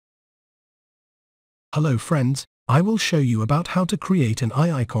Hello friends, I will show you about how to create an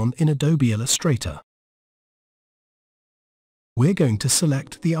eye icon in Adobe Illustrator. We're going to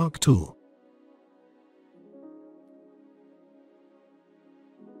select the Arc tool.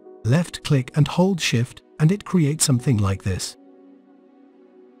 Left click and hold Shift and it creates something like this.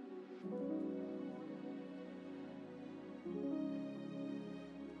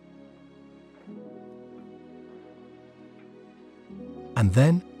 And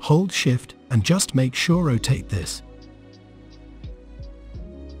then, hold Shift and just make sure rotate this.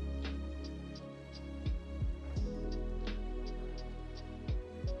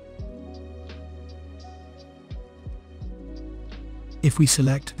 If we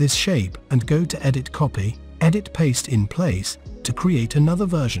select this shape and go to Edit Copy, Edit Paste in Place, to create another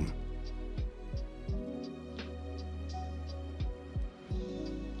version.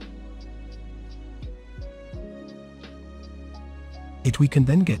 We can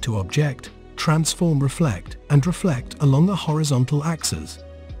then get to Object, Transform Reflect, and reflect along the horizontal axis.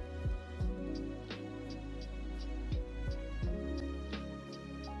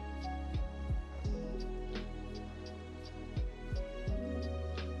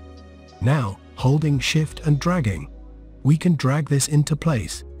 Now, holding Shift and dragging, we can drag this into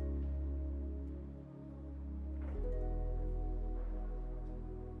place.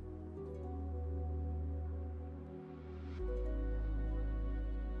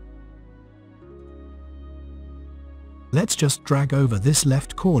 Let's just drag over this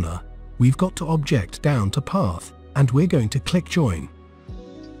left corner. We've got to Object down to Path, and we're going to click Join.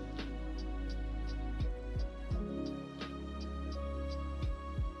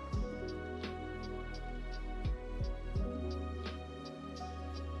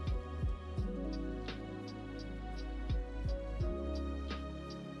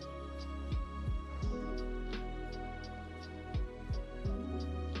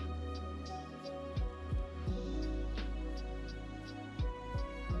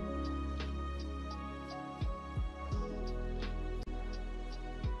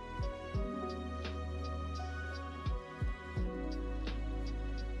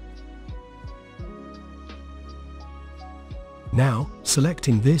 Now,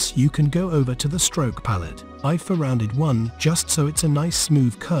 selecting this, you can go over to the stroke palette. I've for rounded one just so it's a nice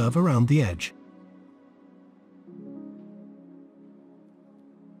smooth curve around the edge.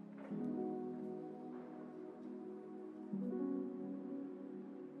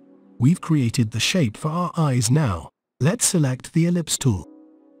 We've created the shape for our eyes now. Let's select the Ellipse tool.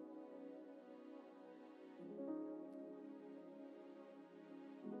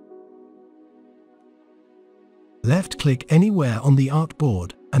 Left-click anywhere on the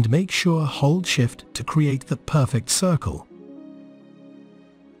artboard and make sure hold Shift to create the perfect circle.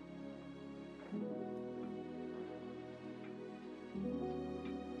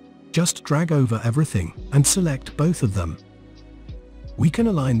 Just drag over everything and select both of them. We can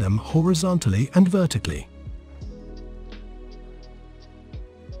align them horizontally and vertically.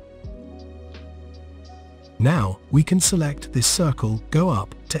 Now, we can select this circle, go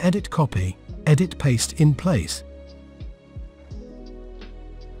up to Edit Copy, Edit Paste in Place.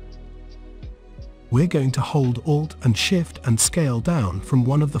 We're going to hold Alt and Shift and scale down from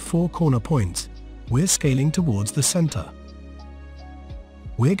one of the four corner points. We're scaling towards the center.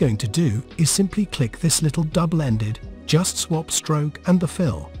 We're going to do is simply click this little double-ended, just swap stroke and the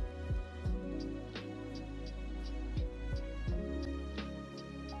fill.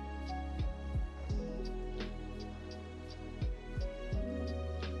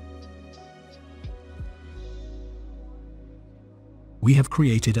 We have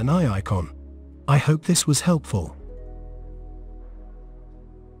created an eye icon. I hope this was helpful.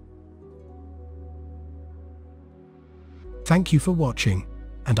 Thank you for watching,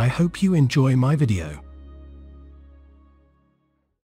 and I hope you enjoy my video.